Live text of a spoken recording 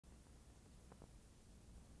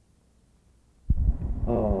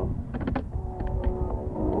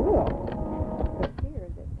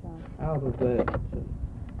out of that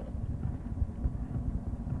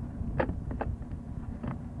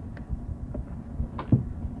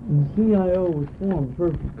the CIO was formed,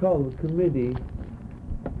 first was called the Committee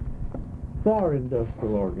for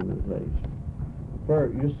Industrial Organization.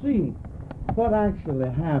 You see, what actually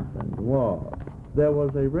happened was there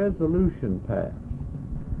was a resolution passed.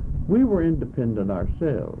 We were independent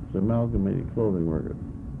ourselves, Amalgamated Clothing Workers,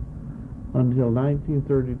 until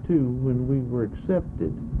 1932 when we were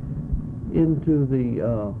accepted into the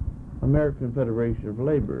American Federation of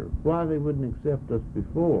Labor. Why they wouldn't accept us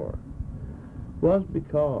before was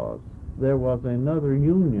because there was another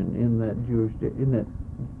union in that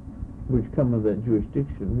which come of that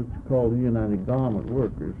jurisdiction, which is called the United Garment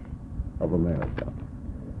Workers of America,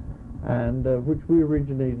 and which we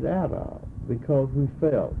originated out of because we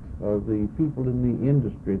felt, or the people in the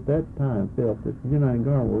industry at that time felt, that the United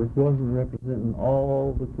Garment Workers wasn't representing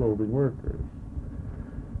all the clothing workers.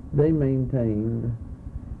 They maintained,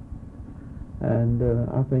 and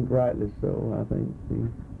I think rightly so, I think the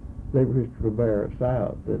labor history will bear us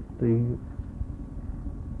out, that the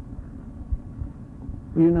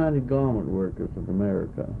United Garment Workers of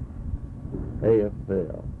America,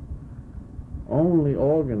 AFL, only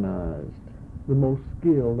organized the most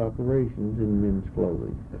skilled operations in men's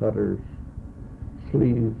clothing: cutters,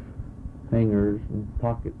 sleeve hangers, and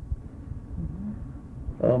pocket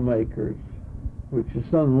makers, which is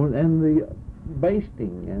some, and the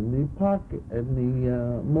basting and the pocket and the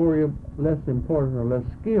more less important or less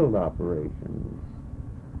skilled operations,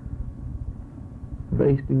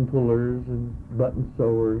 basting pullers and button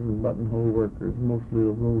sewers and buttonhole workers. Mostly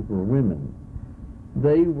of those were women.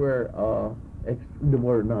 They were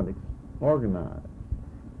not organized,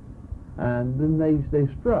 and then they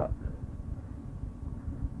struck.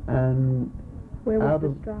 And where was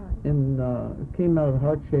the strike? It came out of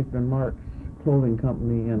Hartschafer and Mark's clothing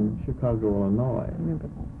company in Chicago, Illinois. I remember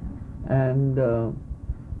that. And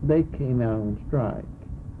they came out on strike,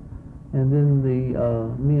 and then the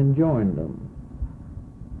men joined them,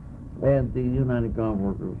 and the United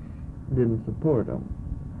Garment Workers didn't support them,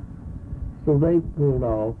 so they pulled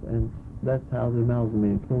off, and that's how the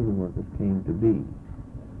Amalgamated Clothing Workers came to be.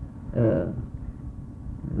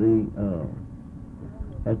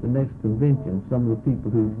 At the next convention, some of the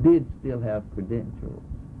people who did still have credentials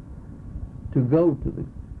to go to the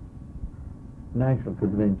National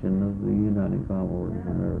Convention of the United Garment Workers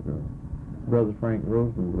of America, Brother Frank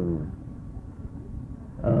Rosenblum,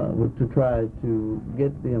 to try to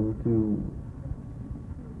get them to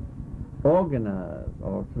organize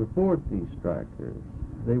or support these strikers.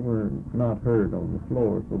 They were not heard on the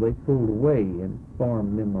floor, so they pulled away and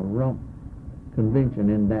formed them a rump convention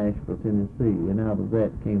in Nashville, Tennessee, and out of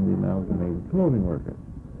that came the Amalgamated Clothing Workers.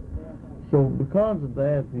 So because of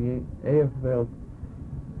that, the AFL,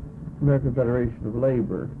 American Federation of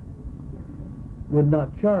Labor, would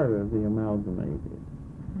not charter the Amalgamated.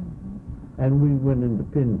 And we went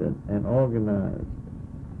independent and organized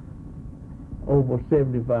over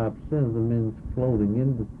 75% of the men's clothing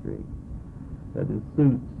industry, that is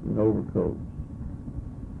suits and overcoats,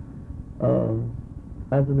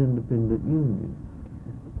 as an independent union.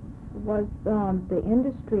 Was the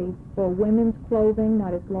industry for women's clothing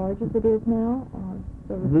not as large as it is now?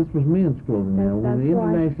 This was men's clothing now. That's The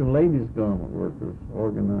right. International Ladies Garment Workers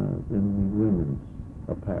organized in the women's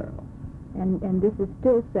apparel. And this is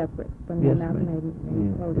still separate from the Yes, Amalgamated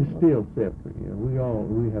ma'am. Clothing It's still separate. Yeah, we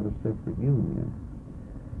have a separate union,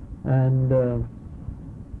 and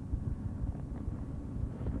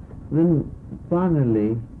then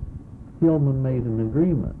finally, Hillman made an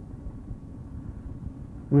agreement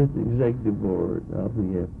with the executive board of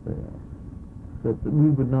the FL that we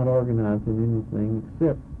would not organize in anything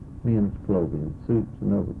except men's clothing, suits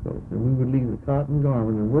and overcoats, and we would leave the cotton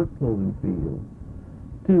garment and work clothing field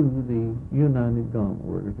to the United Garment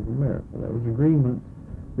Workers of America. That was agreements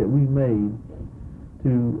that we made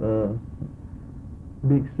to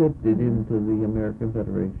be accepted into the American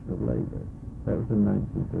Federation of Labor. That was in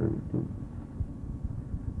 1932.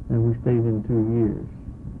 And we stayed in 2 years.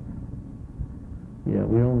 Yeah,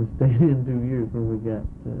 we only stayed in 2 years when we got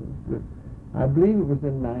I believe it was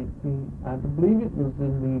in the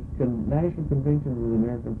National Convention of the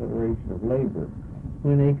American Federation of Labor,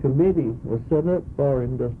 when a committee was set up for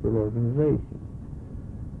industrial organization,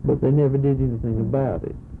 but they never did anything about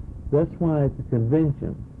it. That's why at the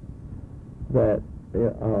convention that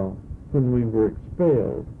when we were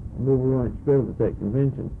expelled, well, we weren't expelled at that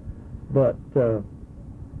convention, but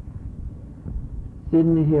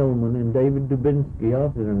Sidney Hillman and David Dubinsky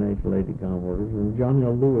of the International Lady Garment Workers and John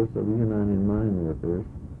L. Lewis of the United Mine Workers,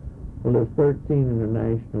 well, there's 13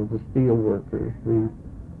 international, the steel workers, the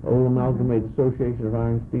Old Amalgamated Association of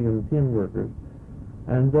Iron, Steel, and Tin Workers,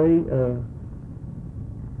 and they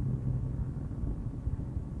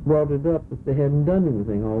brought it up that they hadn't done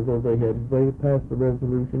anything, although they passed the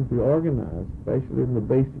resolution to organize, especially in the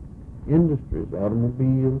basic industries,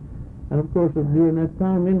 automobiles, and of course during that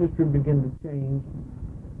time industry began to change.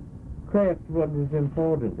 Craft wasn't as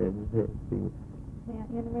important as it has been. May I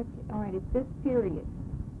interrupt you? All right, at this period,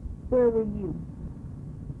 where were you?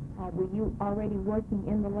 Were you already working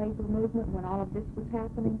in the labor movement when all of this was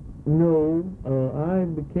happening? No, I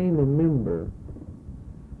became a member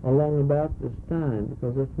along about this time,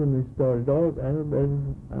 because that's when they started. I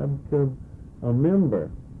became a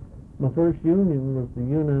member. My first union was the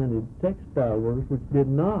United Textile Workers, which did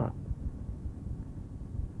not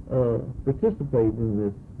participate in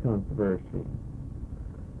this controversy.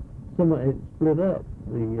 It split up.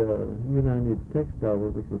 The United Textile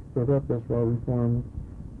Workers was split up. That's why we formed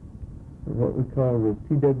what we call the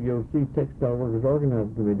TWOC, Textile Workers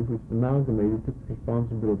Organizing Committee, which amalgamated, took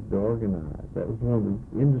responsibility to organize. That was one of the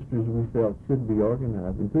industries we felt should be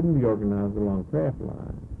organized and couldn't be organized along craft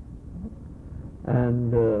lines.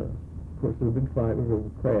 And of course the big fight was over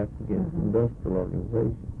craft against industrial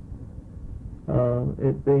organization.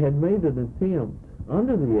 They had made an attempt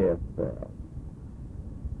under the AFL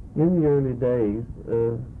in the early days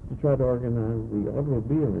to try to organize the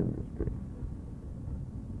automobile industry.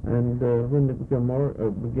 And when it began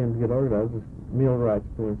to get organized, the millwrights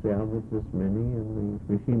go and say, I want this many, and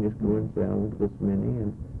the machinists go and say, I want this many, and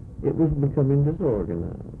it was becoming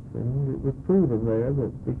disorganized. And it was proven there that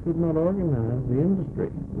they could not organize the industry.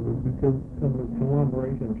 It would become a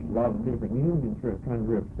conglomeration of a lot of different unions trying to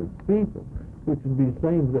represent people, which would be the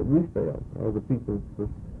same that we felt, or the people who were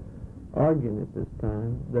arguing at this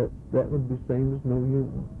time, that would be the same as no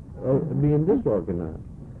union, being disorganized.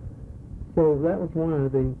 So that was why one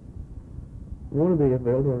of the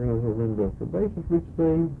AFL organized over industrial basis, which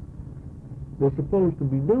they were supposed to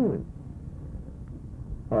be doing,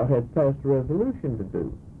 had passed a resolution to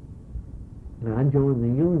do. And I joined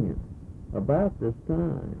the union about this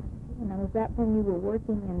time. Now, was that when you were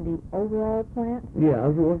working in the overall plant? Yeah, I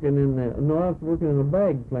was working in a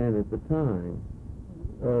bag plant at the time,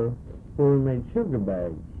 where we made sugar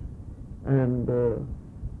bags. And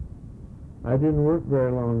I didn't work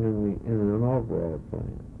very long in an overall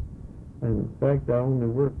plant. And in fact, I only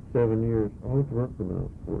worked 7 years. I only worked when I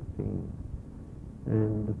was 14.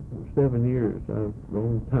 And 7 years, the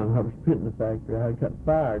only time I was spent in the factory, I got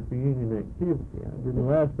fired for union activity. I didn't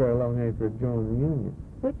last very long after I joined the union.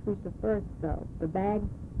 Which was the first, though? The bag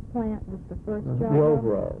plant was the first job? The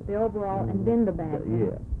overall. The overall, and then the bag plant.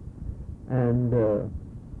 Yeah. And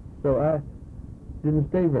so I didn't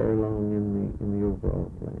stay very long in the overall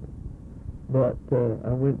plant. But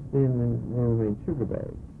I went in and we made sugar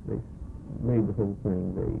bags. They made the whole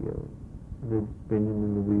thing. They did spinning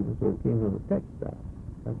and the weaving, so it came on the textile.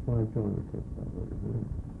 That's why I joined the textile workers.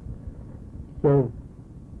 So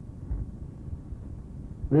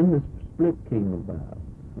then this split came about,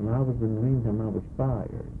 and in the meantime I was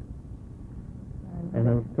fired. And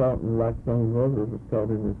I was caught, like some others, was caught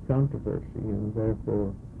in this controversy, and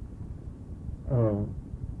therefore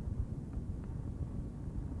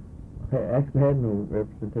actually had no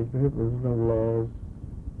representation. There was no laws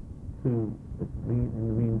to, in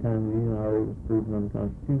the meantime, the NRA was proven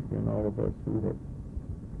unconstitutional, and all of us who had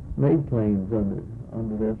made claims under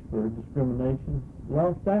this for discrimination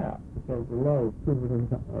lost out, because the law was proven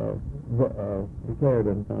declared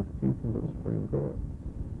unconstitutional by the Supreme Court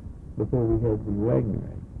before we had the Wagner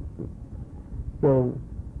Act. So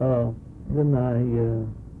then I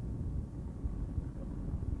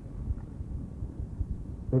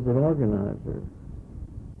was an organizer,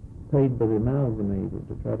 paid by the amalgamated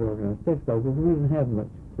to try to organize textiles, because we didn't have much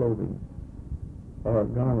clothing or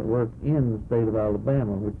garment work in the state of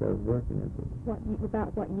Alabama, which I was working at.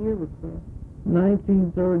 About what year was this?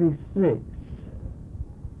 1936.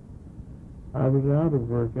 I was out of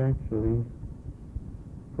work, actually,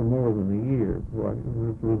 for more than a year.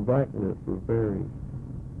 The blacklist was very,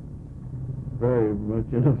 very much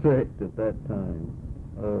in effect at that time.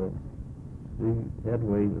 We had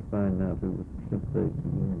ways of finding out who was sympathetic to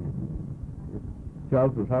the union.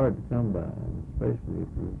 Jobs was hard to come by, especially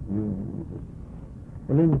if it was union.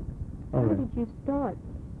 Well, then, how did you start?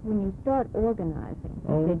 When you start organizing,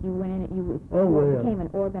 you said you went in and you became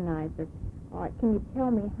an organizer. All right, can you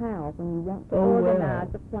tell me how, when you want to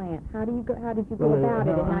organize a plant, how did you go about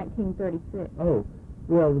it in 1936?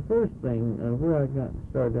 Well, the first thing, where I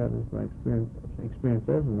started out as my experience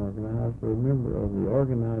as an organizer, I was a member of the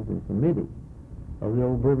organizing committee of the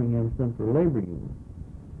old Birmingham Central Labor Union,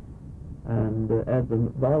 and as a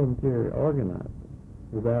volunteer organizer.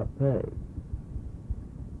 without pay.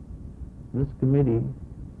 This committee...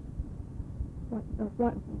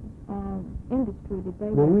 What industry did they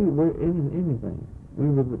Well, we were anything. We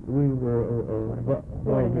were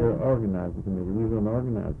volunteer organizing committee. We were an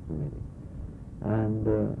organizing committee. And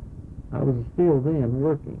I was still then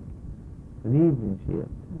working an evening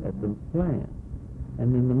shift at the plant.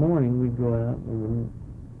 And in the morning we'd go out and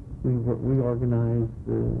we organized,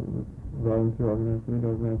 volunteer organized, we'd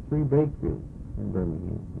organize 3 bakeries in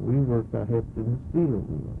Birmingham. We worked, I helped in the steel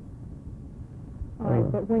mill. All right,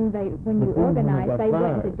 but when you organized, they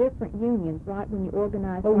went into different unions, right? When you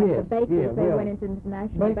organized the bakeries, they went into the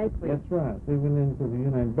National Bakery. That's right. They went into the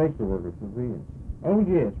United Baker Workers Association. Oh,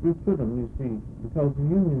 yes, we put them, you see, because the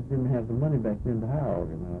unions didn't have the money back then to hire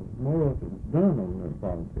organizers. More of it was done on a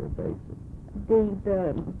volunteer basis.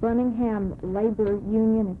 The Birmingham Labor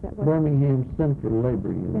Union, is that what? Birmingham Central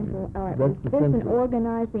Labor Union. Central, all right. That's was this an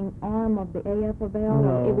organizing arm of the AFL, no,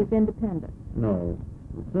 or it was independent? No.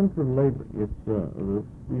 The Central Labor, it's,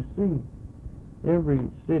 you see, every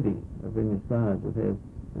city of any size that has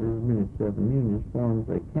as many 7 unions forms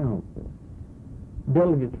a council.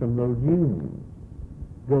 Delegates from those unions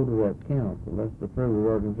go to that council. That's the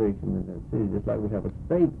further organization in that city, just like we have a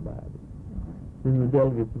state body. Then the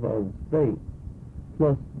delegates of all the states,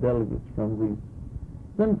 plus delegates from the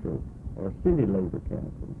central or city labor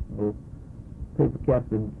councils, both paper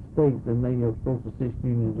captain states, and they are supposed to assist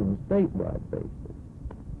unions on a statewide basis.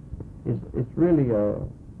 It's really a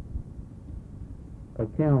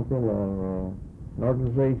council or an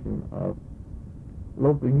organization of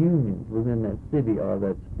local unions within that city or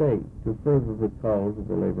that state to further the cause of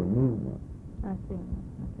the labor movement. I see.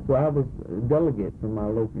 Okay. So I was a delegate from my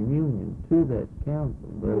local union to that council.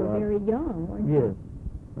 You were very young, weren't you? Yes,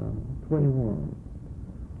 21.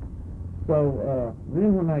 So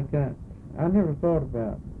then when I never thought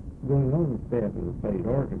about going on the staff as a paid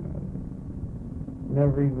organizer.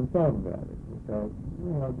 Never even thought about it because,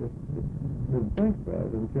 I just didn't think about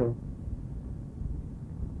it until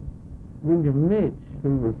William Mitch,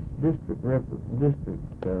 who was district president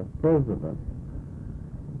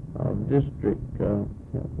of district, can't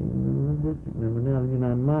remember the district number now, the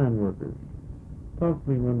United Mine Workers, talked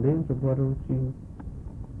to me one day and said, why don't you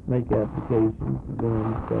make applications to go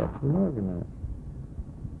on the staff as an organizer?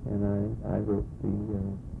 And I wrote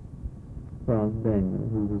the Franz Daniel,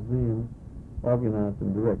 who was then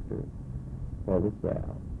organizing director for the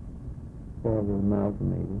South, for the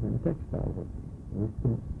amalgamators and textile workers.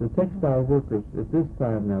 The textile workers at this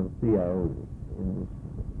time now, the CIOs in this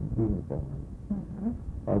uniform,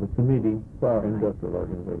 are the Committee for Industrial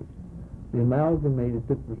Organization. The amalgamated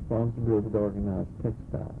took responsibility to organize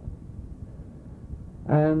textiles.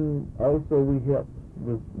 And also we helped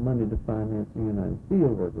with money to finance the United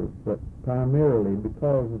Steel Workers, but primarily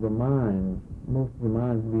because of the mines, most of the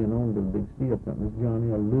mines being owned by the big steel companies, John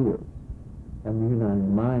L. Lewis and the United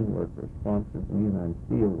Mine Workers sponsored the United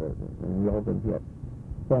Steel Workers, and we all then helped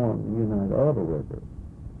form the United Auto Workers.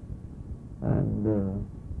 And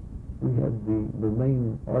we had the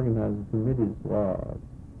main organizing committees was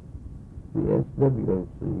the SWOC,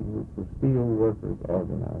 which was Steel Workers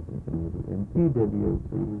Organizing Committee, and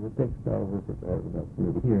TWOC, the Textile Workers Organizing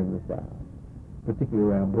Committee here in the South, particularly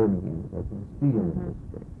around Birmingham because of the steel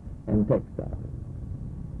industry and textile.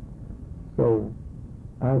 So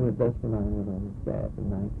that's when I went on the staff in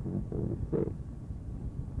 1946,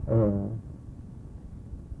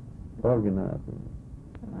 organizing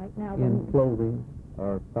in clothing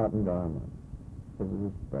or cotton garments, because there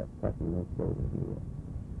was practically no clothing here.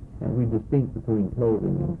 And we distinct between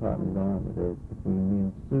clothing and cotton garment. There's between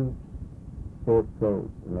men's suits, sport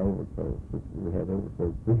coats, and overcoats, which we had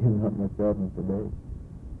overcoats, not much of them today,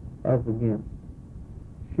 as against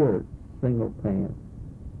shirts, single pants,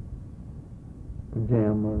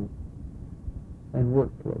 pajamas, and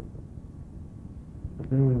work clothing. But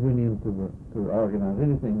then we went into to organize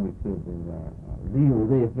anything we could and deal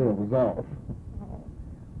with it if it was off.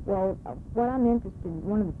 Well,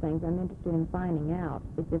 one of the things I'm interested in finding out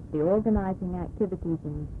is if the organizing activities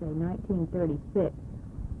in, say, 1936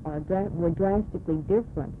 were drastically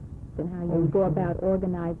different than how you go about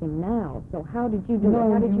organizing now. So how did you do it?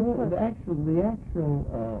 How did you put the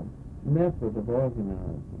actual method of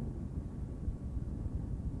organizing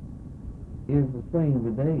is the same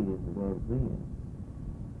today as it was then.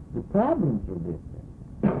 The problems are different,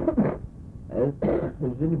 as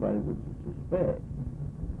anybody would suspect.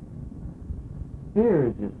 Fear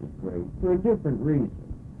is just as great for a different reason.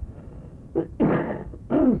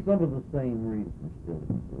 Some of the same reasons still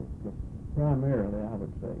exist, but primarily I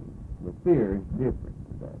would say the fear is different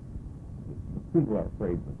today. People are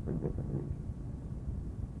afraid of it for different reasons.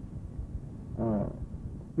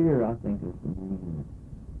 Fear, I think, is the main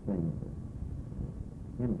thing that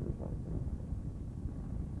hinders, I think.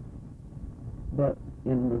 But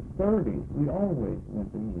in the 30s, we always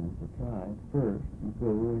went in to try. First, you go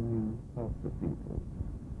and you talk to people,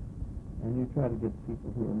 and you try to get people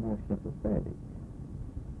who are more sympathetic,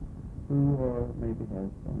 who are maybe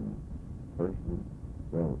have some person,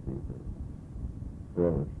 relative, or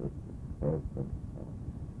brother, sister, husband,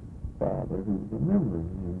 father who's a member of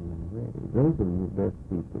the union already. Those are the best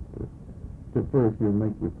people to first you'll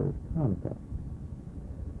make your first contact.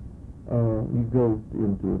 You go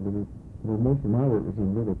into a little, well, most of my work was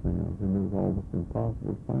in little towns, and it was almost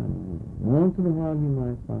impossible to find a union. Once in a while you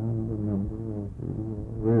might find a number of the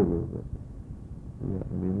railroad. You have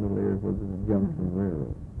to be in little areas where there's a junction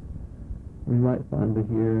railroad. We might find a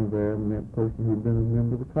here and there a person who'd been a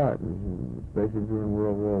member of the Carters, and especially during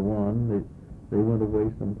World War I. They went away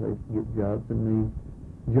someplace to get jobs, and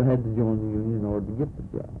they had to join the union in order to get the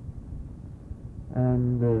job.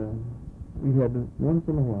 And we had to, once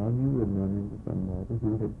in a while, you would run into somebody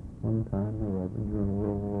who had one time or other during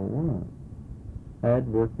World War I had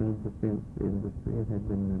worked in the defense industry and had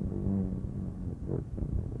been in the union and had worked in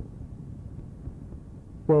the war.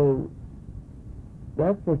 So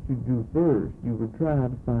that's what you do first. You would try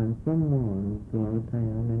to find someone to a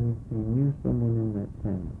town, and if you knew someone in that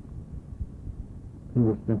town who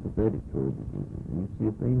was sympathetic toward the union, you see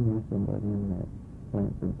if they knew somebody in that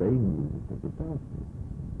plant that they knew that they could talk to.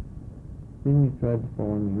 Then you try to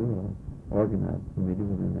form your organized committee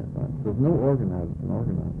within that plant. There's no organizer can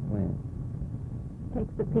organize a plant.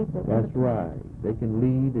 Takes the people. That's right. They can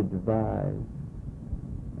lead, advise,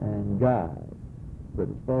 and guide. But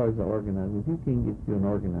as far as the organizing, if you can't get to an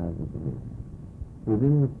organizing committee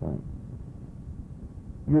within the plant,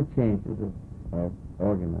 your chances of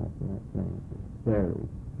organizing that plant is very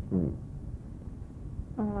slim.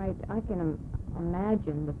 All right, I can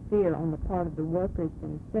imagine the fear on the part of the workers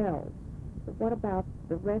themselves. But what about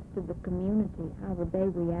the rest of the community? How would they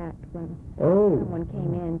react when someone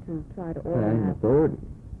came in to try to organize? And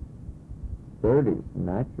the 30s,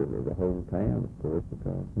 naturally, the whole town, of course,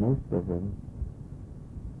 because most of them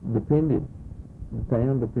the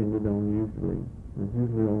town depended on there's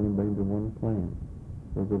usually only maybe one plant,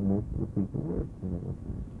 so that most of the people worked in those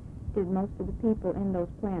plants. Did most of the people in those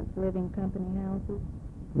plants live in company houses?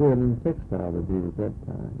 Well, in textile they did at that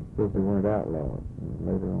time, because they weren't outlaws, and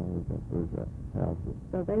later on we got those houses.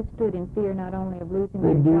 So they stood in fear not only of losing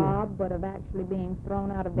their job, but of actually being thrown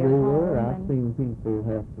out of their home. They were. I've seen people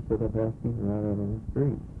have to set up housekeeping right out on the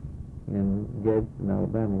street. In Gadsden,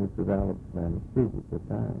 Alabama, which was Alabama City at the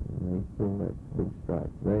time, and they still had big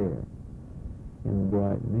strikes there in the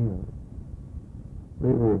Dwight Mills.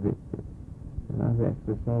 They were evicted, and I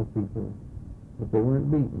actually saw people, but they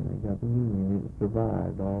weren't beaten. They got the union. It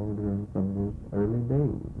survived all during some of those early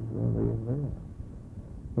days while they were there.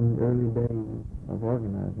 From the early days of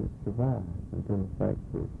organizing, it survived until the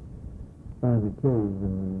factory finally closed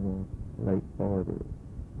in the late 40s.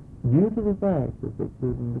 Due to the fact that they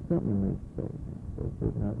couldn't, the company made statements, they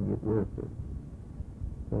could not get workers.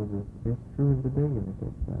 So it's true today in the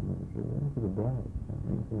textile industry. That's the blacks. I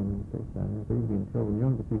think going in the textile industry, they'd be in trouble.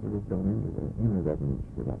 Younger people just don't enter that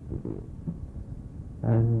industry like they did.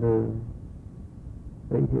 And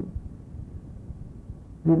they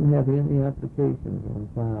didn't have any applications on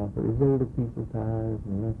file for these older people, tires,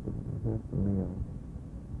 and rest of the mill.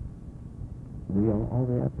 All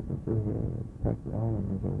the applicants they had, practically all of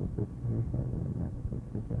them was over 50 years old when the applicants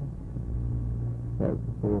got. That was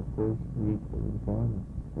before, of course, the equal employment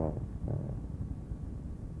laws passed.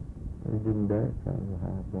 They didn't dare try to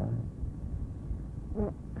hire blacks.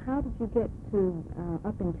 Well, how did you get to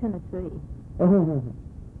up in Tennessee? Oh,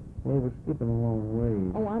 well, we're skipping a long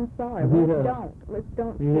way. Oh, I'm sorry. Let's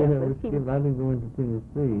don't skip. Yeah, we're skipping. I didn't go into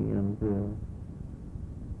Tennessee until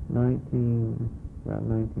about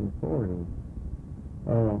 1940.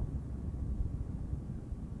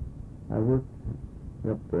 I worked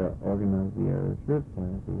up to organize the Irish shirt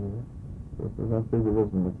plant here. As I said, there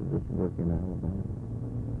wasn't much of this work in Alabama.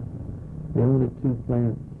 The only two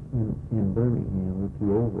plants in Birmingham, the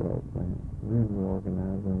two overall plants, then were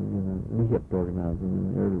organized on the United. We helped organize them in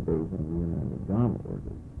the early days on the United Garment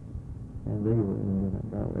Workers, and they were in the United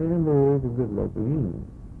Garment, and they were a good local union.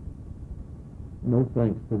 No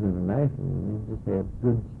thanks to the international union, just had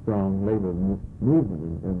good, strong labor movement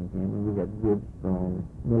in Birmingham, and we had good, strong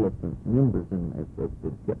militant members in that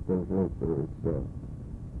kept those locals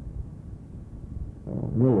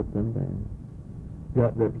militant and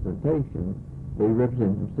got representation. They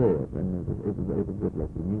represent themselves, and it was a good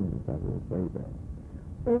local union, if I will say that.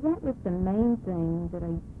 Well, what was the main thing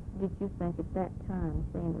did you think at that time,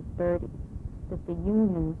 say in the 30s, that the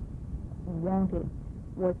unions wanted,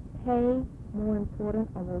 was pay more important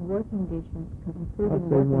or were working conditions, I'd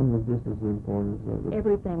say one was just as important as the other.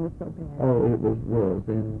 Everything was so bad. Oh, it was.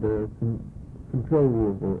 And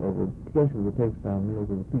control of especially the textile mills,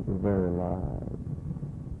 and the people were very alive.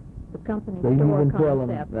 The company they'd store even tell them,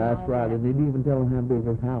 concept. that's right, and they'd even tell them how big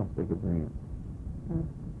a house they could rent.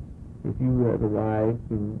 If you had a wife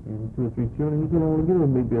and 2 or 3 children, you could only give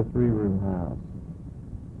them maybe a 3-room house.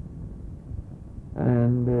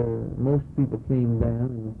 And most people came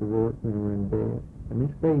down and went to work and were in debt, and they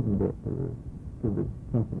stayed in debt to the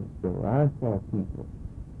company store. I saw people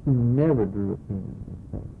who never drew a penny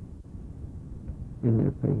in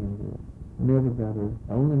their pay and debt. Never got it.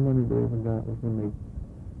 The only money they ever got was when they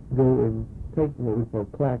go and take what we call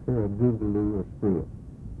clacker or googaloo or strip.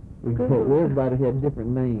 Everybody had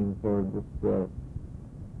different names for this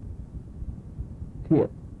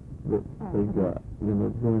tip that they got. You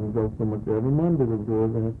know, it's going to go so much every Monday they go,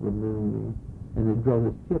 that's the noon, and they draw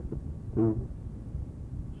this tip to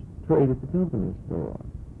trade at the company store.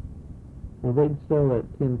 Well, they'd sell that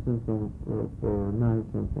 10 cents for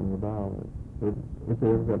 90 cents on the dollar. If they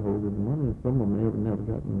ever got hold of the money, some of them never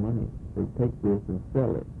got the money. They'd take this and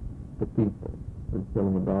sell it to people. They'd sell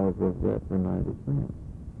them $1 worth of that for 90 cents.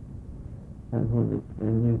 And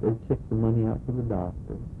they'd check the money out for the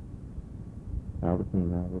doctor. How it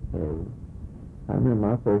came out of the pay. I remember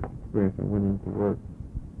my first experience, I went into work,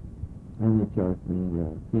 and they charged me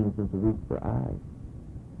 10 cents a week for ice.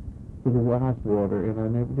 For the ice water, and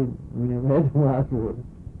we never had the ice water.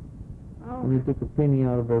 Oh. And they took a penny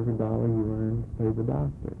out of every dollar you earned to pay the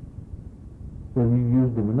doctor. Whether you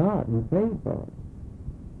used them or not, you paid for it.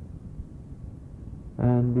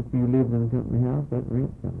 And if you lived in a company house, that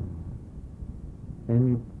rent coming.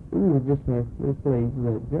 And we were just slaves to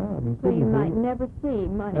that job. So you might never see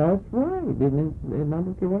money. That's right. And I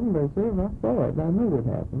don't care what anybody says, I saw it. I knew what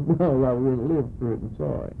happened. Well, I really lived through it and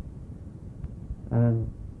saw it. And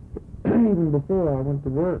even before I went to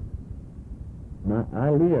work, I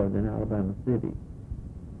lived in Alabama City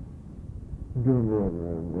during World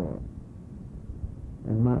War I.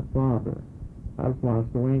 And my father, that's why I was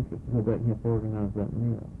so anxious to go back and help organize that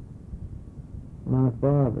mill. My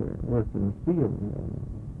father worked in the steel mill.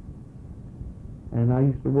 And I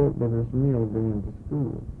used to work by this mill going to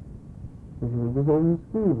school. Because there was only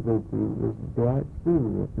school to go to. There was a black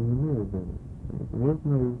school up in the mill village.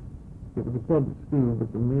 It was a public school,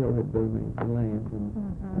 but the mill had donated the land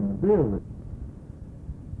and the building.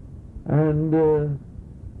 And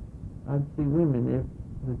I'd see women,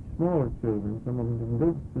 the smaller children, some of them didn't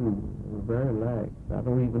go to school. They were very lax. I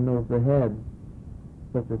don't even know if they had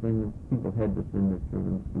such a thing as people had to send their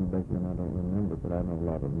children to school back then. I don't remember, but I know a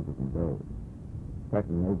lot of them didn't go.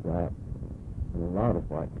 Practically no black, and a lot of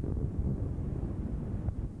white children.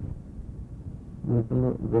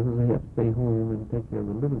 Because they have to stay home and take care of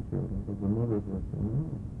the little children, because the mothers were so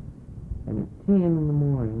young. And at 10 in the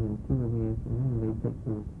morning and 2 in the afternoon, they took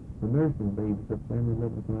the nursing babies up there, and they let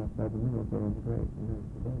them come outside the mill, put on the grass and nurse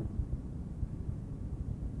the baby.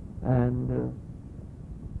 And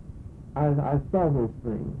I saw those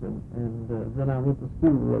things, and then I went to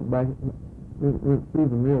school, went through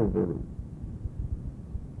the mill village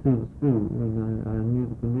to the school, and I knew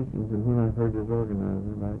the conditions, and when I heard this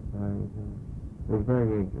organizer, I was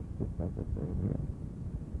very anxious, just like I said, yeah.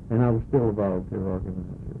 And I was still a volunteer organizer.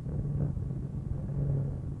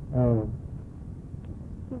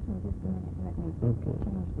 Excuse me just a minute, let me change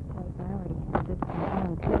the tape. I already had this one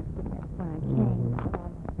on text, and that's why I came.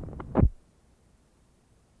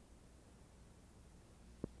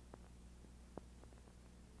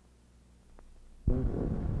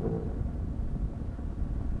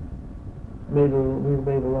 We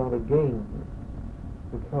made a lot of gains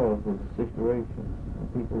because of the situation, and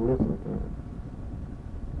people listened to it.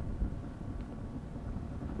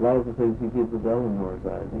 A lot of the things he did was Eleanor's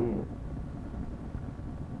idea.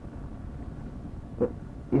 But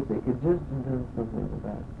if they could just have done something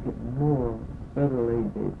about getting more federal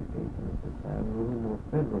aid to education at this time, a little more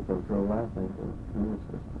federal control, I think, of the school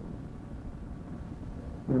system.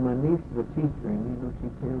 You know, my niece is a teacher, and you know, she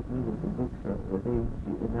tells me that the books are,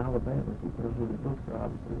 in Alabama, she tells me the books are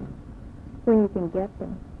obsolete. Where you can get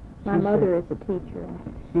them. My mother is a teacher, and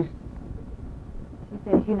she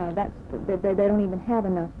says, you know, they don't even have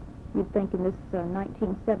enough. You'd think in this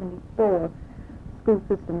 1974 school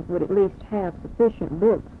systems would at least have sufficient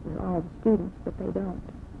books for all the students, but they don't.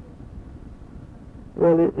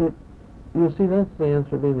 Well, you see, that's the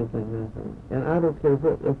answer to anything, I think. And I don't care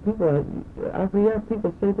what, I hear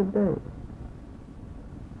people say today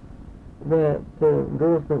that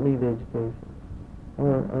girls don't need education.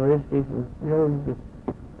 Or education, you know,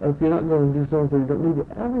 if you're not going to do something, you don't need it.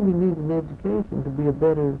 I really need an education to be a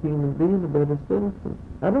better human being, a better citizen.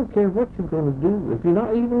 I don't care what you're going to do if you're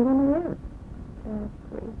not even going to work. That's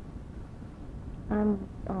great.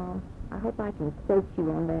 I hope I can quote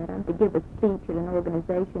you on that. I'm to give a speech at an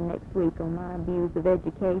organization next week on my views of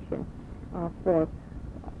education for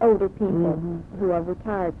older people who are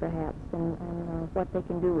retired, perhaps, and what they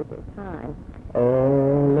can do with their time.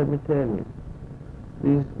 Oh, let me tell you.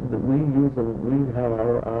 We have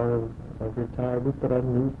our retired, we put out a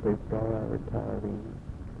newspaper for all our retirees.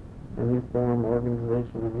 And we form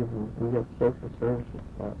organizations, we have social services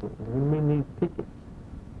departments. And we need tickets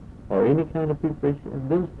or any kind of people.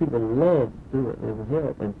 Those people love to do it and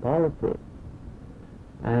help in politics.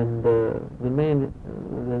 And the man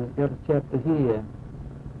that's got a chapter here,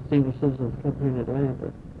 Senior Citizens Company in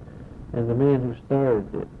Atlanta, and the man who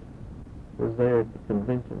started it was there at the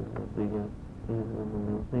convention of the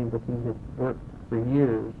name, but he had worked for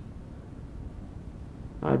years.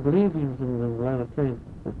 I believe he was in the Atlanta Transit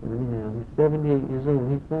System now. He's 78 years old.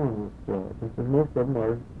 He formed this club. He said most of them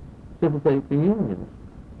are sympathetic to unions.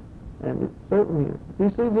 And it certainly is. You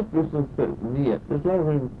see, this business is knit. There's a lot of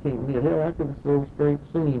women who can't knit. Hell, I could sew a straight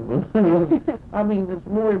seam. I mean, there's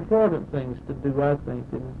more important things to do, I think,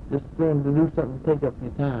 than just going to do something to take up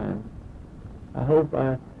your time. I hope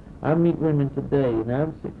I meet women today, and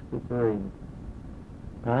I'm 63.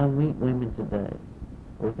 I meet women today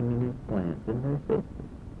working in these plants in their 50s.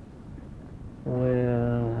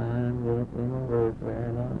 Well, I'm looking over there,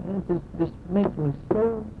 and it just makes me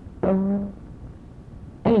so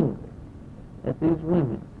angry at these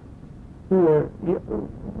women who are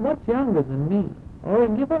much younger than me, or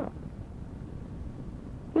give up.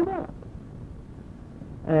 Give up.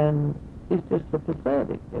 And it's just so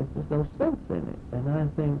pathetic. There's just no sense in it. And I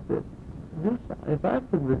think that if I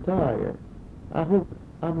could retire, I hope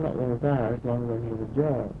I'm not going to die as long as I need a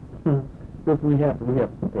job. Because we have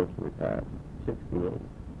supposed to retire at 68.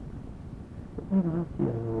 But I see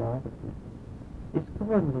a lot of it. It's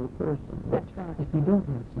according to the person. That's right. If you don't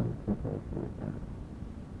have some compulsory retire,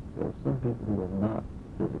 there are some people who are not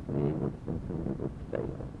physically able to continue to stay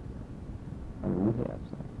on. I mean, we have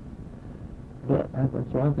some. But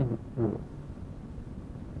so I think it's good.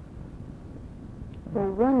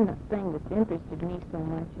 Well, one thing that's interested me so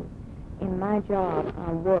much is in my job,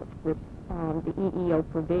 I worked with the EEO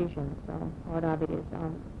provisions. Part of it is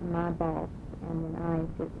my boss, and then I, as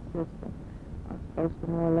his assistant, are supposed to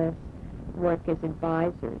more or less work as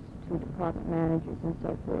advisors to department managers and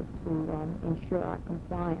so forth to ensure our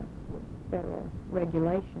compliance with federal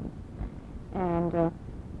regulations. And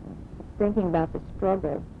thinking about the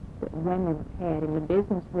struggle that women have had in the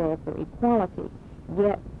business world for equality,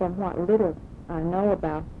 yet from what little I know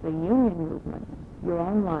about the union movement, your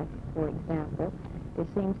own life, for example, there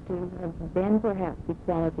seems to have been perhaps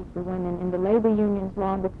equality for women in the labor unions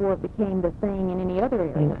long before it became the thing in any other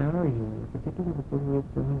area. In our union, particularly because we have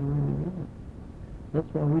so many women in it. That's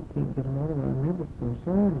why we can't get a lot of our members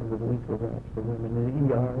concerned with legal rights for women in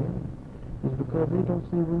the ERN, is because they don't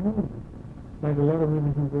see the need. Like a lot of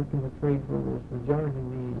women who work in the trade where there's majority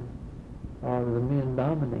need, or the men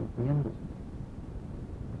dominate the industry.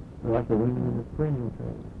 Like the women in the printing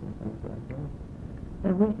trade and things like that.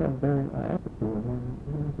 And we have very attitude women.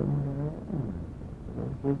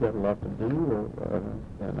 We've got a lot to do,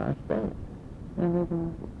 and I stand. And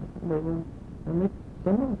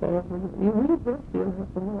some of us, we still have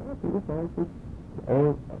some of our people call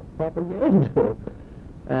all propaganda.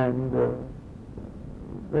 And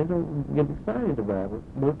they don't get excited about it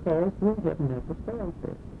because we have never felt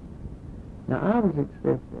it. Now, I was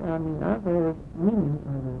accepted. I mean, I've heard women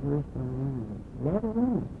are the worst on women. A lot of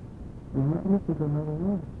women. You're not listening to another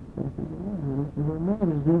woman. You're listening to a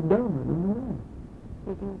man who's doing dumber than the man.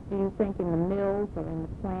 Do you think in the mills or in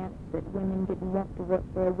the plants that women didn't want to work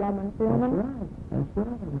for a woman foreman? That's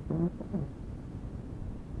right. That's what I'm saying.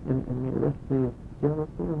 And let's say it's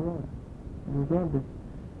jealousy or what? And God,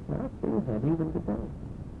 I feel that even today.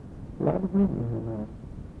 A lot of women are not.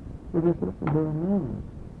 We just listen to a man.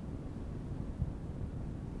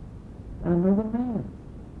 Another man.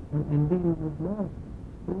 And dealing with love.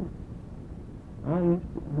 I used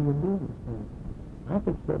to be a businessman. I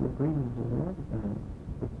could settle grievances a lot of times.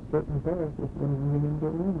 With certain boys just wouldn't really into a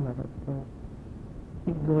room like that. So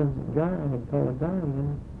he'd go as a guy and call a guy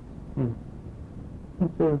in, and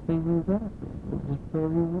he'd say the thing he was after. But just throw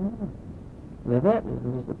you in. Now that is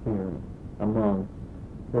disappearing among,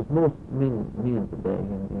 because most men today in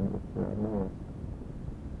the industry are more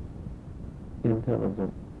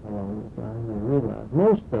intelligent along the line. They realize,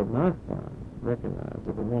 most of them I find, recognize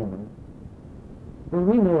that a woman, well,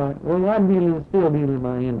 I still deal in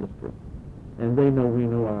my industry. and they know we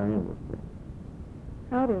know our industry.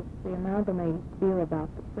 How does the amalgamated feel about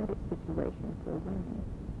the credit situation for women?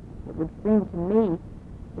 It would seem to me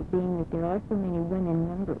that being that there are so many women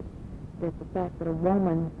members, that the fact that a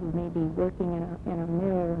woman who may be working in a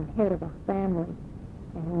mill and head of a family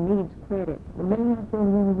and who needs credit. The man I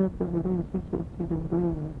told her that the other day, she said she didn't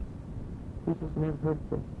believe me. She just never heard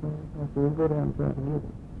that. I said, we'll go down and try to get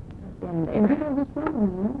it. And I have this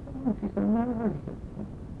problem, she said, I never heard of it.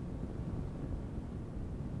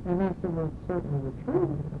 And I said, well, it's certainly the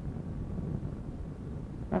truth.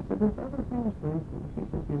 I said, there's other things for instance. She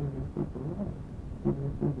said, giving these people love. Giving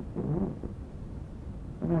these people community.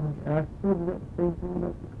 And I told her that same thing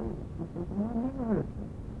about the credit. She said, well, I never heard of it.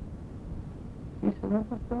 She said, I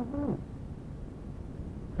just don't know.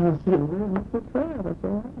 I said, well, let's try it. That's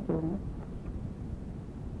all I told her.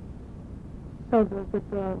 So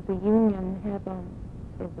the union have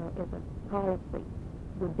as a policy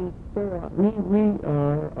would be for? We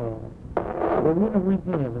are, well, what we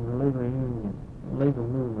have in the labor union, labor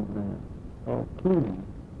movement now, called CLUE,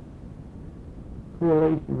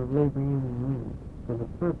 Coalition of Labor Union Women, for the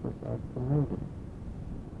purpose of promoting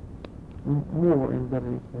more and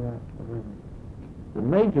better equal rights for women. The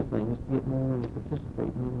major thing is to get more women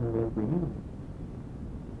participating in the labor union.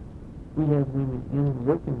 We have women in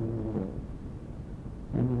working unions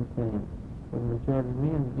and in plants. The majority of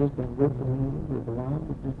men just don't go to the unions or belong,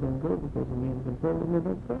 but just don't go because the men control them or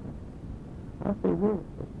don't try. I say, well,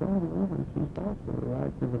 a strong woman, she fights for the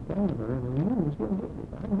rights of the family and the union, she'll do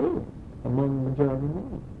it. I do it among the majority of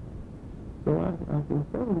men. So I can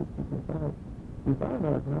say that you can fight. If I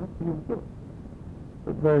hard enough, you'll do it.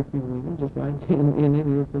 But very few women, just like in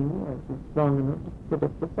anything else, is strong enough to put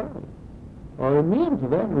up the fight. Or men,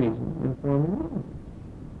 for that reason, informing men.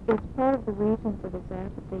 It's part of the reason for this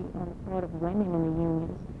apathy on the part of women in the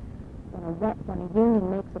unions. When a union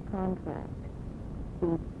makes a contract,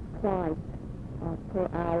 the price per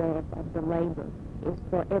hour of the labor is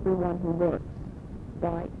for everyone who works,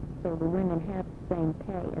 right? So the women have the same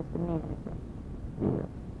pay as the men. Yeah.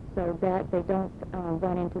 So that they don't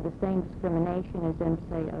run into the same discrimination as in,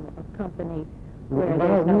 say, a company where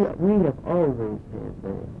there's no... We have always had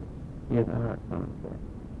that in our contract.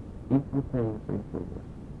 Equal pay for equal work.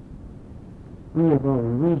 We have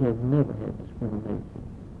never had discrimination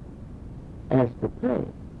as to pay.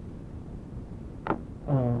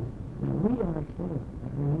 We are fair,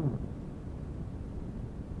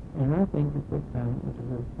 and I think at that time it was a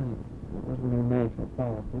good thing. It wasn't a national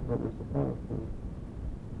policy, but it was a policy.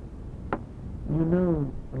 You know,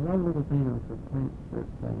 a lot of little towns for plant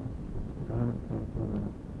certain things, garment plants, it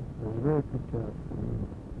was a very good job for me.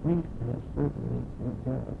 We used to have certain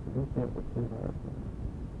jobs, so this job was too hard for me.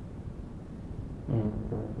 And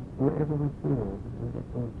wherever we could, we got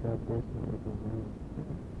to job designated as men.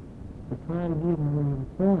 To try to give more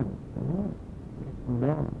employment for men, get some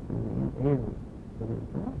balance in the areas of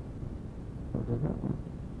employment. So there's nothing.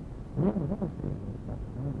 Never was there any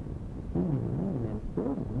possibility. The union men and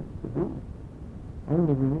children to do it.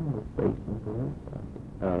 Only women were faced in girls,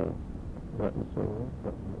 button sewing,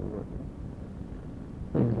 button working.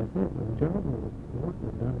 Things like that. The majority of the work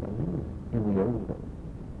was done by men in the old days.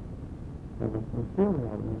 There was still a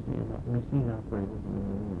lot of machine operators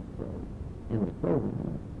in the clothing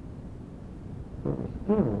room. So it was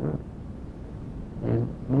still work. And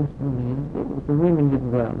most of the men did it. The women didn't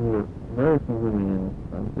go out and work. Very few women in,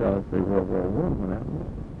 I'll say, World War I went out and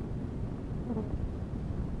worked.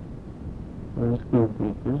 There were school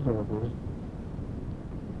teachers, or there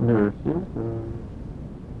nurses,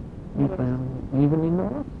 you found even in the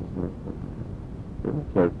offices, in the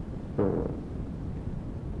church stores.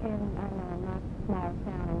 And I know in my small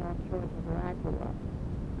town in North Georgia where I grew up,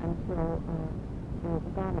 until the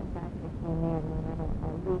garment factory came in and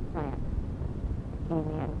a wheat plant came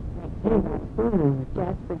in.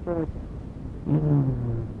 Just for Georgia.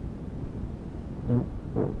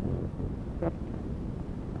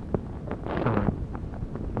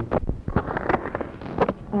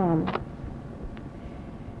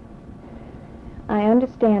 I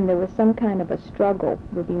understand there was some kind of a struggle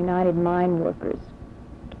with the United Mine Workers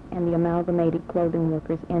and the Amalgamated Clothing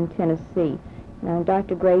Workers in Tennessee. Now,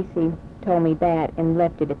 Dr. Gracie told me that and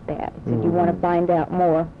left it at that. He said, you want to find out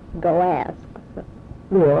more, go ask.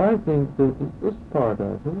 Well, I think that this part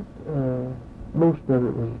of it, most of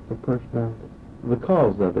it was the personality. The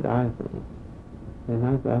cause of it, I think. And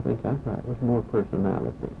I think I'm right, was more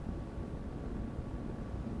personality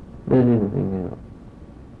than anything else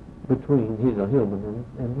between Hillman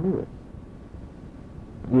and Lewis.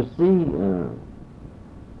 You see,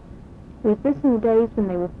 was this in the days when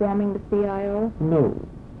they were forming the CIO? No.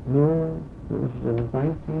 was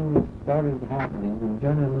it started happening when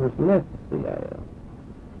Johnny Lewis left the CIA.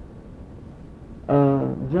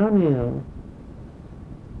 Johnny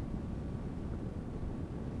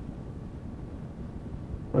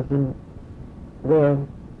was in, well,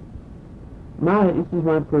 this is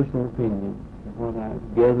my personal opinion, when I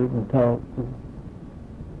gathered and talked.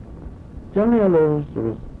 Johnny Lewis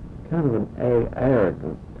was kind of an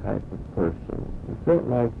arrogant type of person. He felt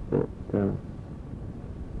like that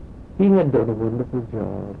he had done a wonderful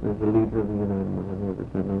job as a leader of the United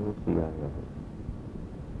Representatives of the CIA.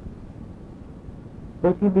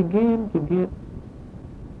 But he began to get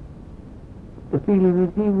the feeling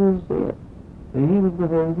that he was it, that he was the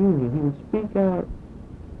whole union. He would speak out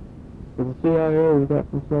for the CIA without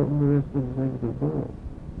consulting the rest of the executive board.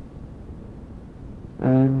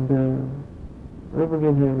 And they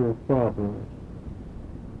began having those problems.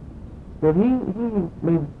 But he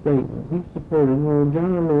made a statement. He supported, John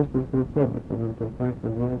Lewis was a Republican until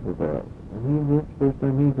Franklin Roosevelt. And this first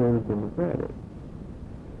time he voted Democratic.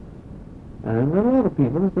 And a lot of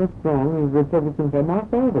people, it's not strong, he's Republican, but my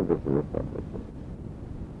father was a Republican.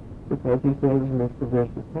 Because he saw it as the most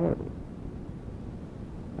progressive party.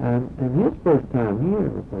 And his first time here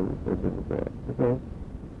was a Democrat, because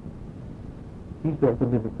he felt the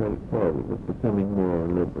Democratic Party was becoming more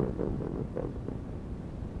liberal than the Republican,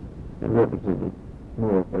 and represented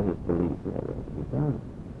more for his beliefs rather at the time.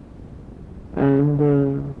 And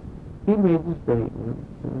he made the statement,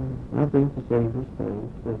 I think to save his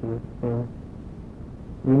face, that if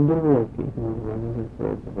Linda Wilkie, who was running his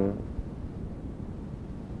president,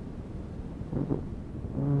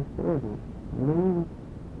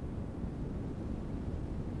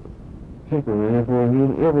 it was when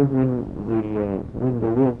Linda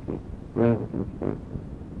Wilkie ran for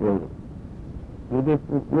president. But if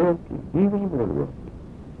Wilkie, he was Wilkie,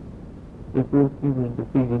 if Wilkie was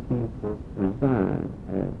defeated, he would resign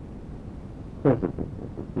as president of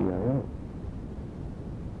the CIA.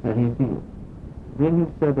 And he did. Then he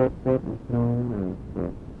set up what was known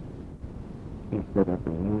as, he set up a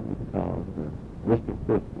union called District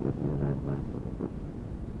 50 of the United Manchester.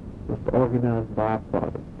 It was to organize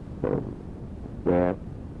byproducts. So, gas,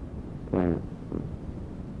 plants,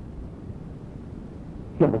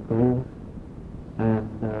 chemicals, and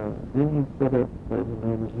then he set up what was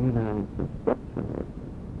known as United Construction Workers,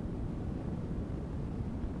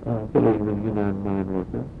 affiliated with United Mine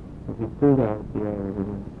Workers, because he pulled out the area of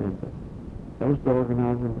independence. That was to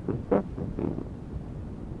organize in the construction field.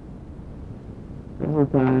 There was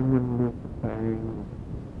a time when we were preparing,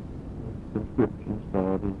 conscription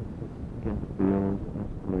started, began to build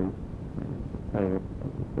installations, and prepare for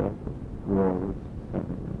the stuff of war was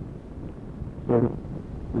coming in. So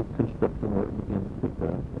the construction work began to pick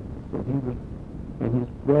up. So he was, and his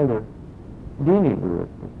brother, Denny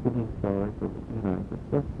Lewis, was put in charge of the United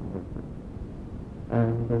Construction Workers.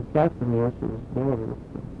 And Captain Lewis, his daughter,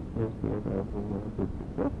 was the head of the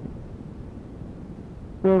construction.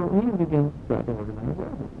 So he began to try to organize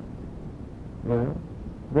everything. Well,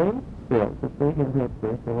 they felt that they had helped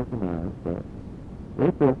us organize that. They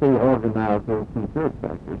felt they organized those two-third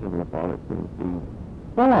factors in the Tennessee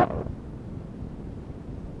far,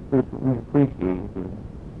 which we appreciated and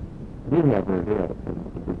did have their help. And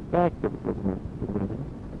the fact that it was most of the women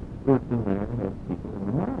working there had people in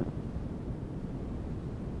the mind.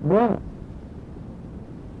 But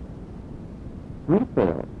we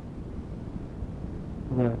felt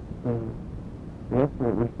that that's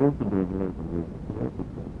what we're supposed to do in labor movement.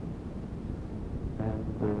 And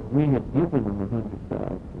we had given them $100,000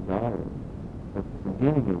 at the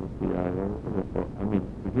beginning of the CIA,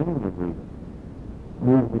 beginning of the movement,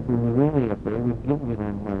 when we really up there, we'd given it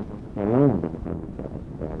on a loan of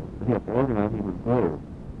 $100,000 to help organize even grow.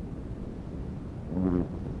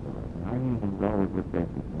 Our unions always looked at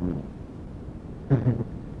this money.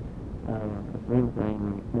 The same thing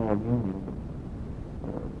in a small union,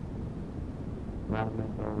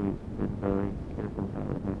 Rodman's always been very careful how to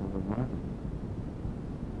handle the money.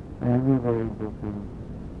 And we were able to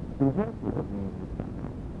help with the union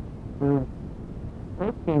somehow. So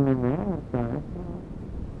they came in there and started,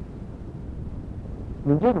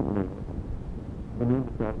 we didn't live with them. But then we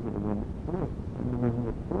started with the women's club, and the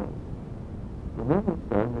women's club. The women's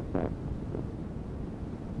club was that.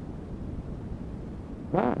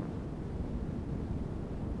 Right.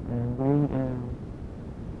 And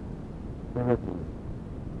they had to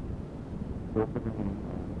go for the union.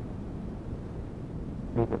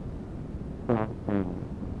 They had strong family.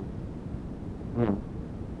 When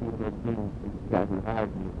he had been got who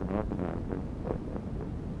hired me as an organizer.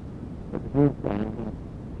 But the good thing,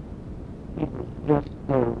 he was just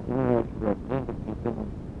so represented, he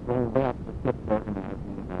couldn't go back to kept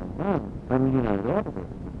organizing down. I mean, you know, the other way,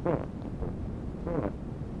 before.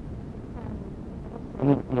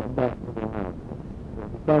 He's back to the house.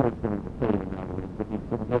 He's always going to pay in other words, but he's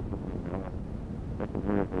been looking at me. That's a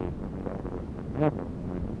weird reason. Never.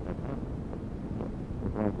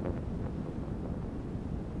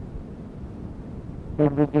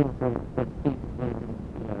 And we do the peace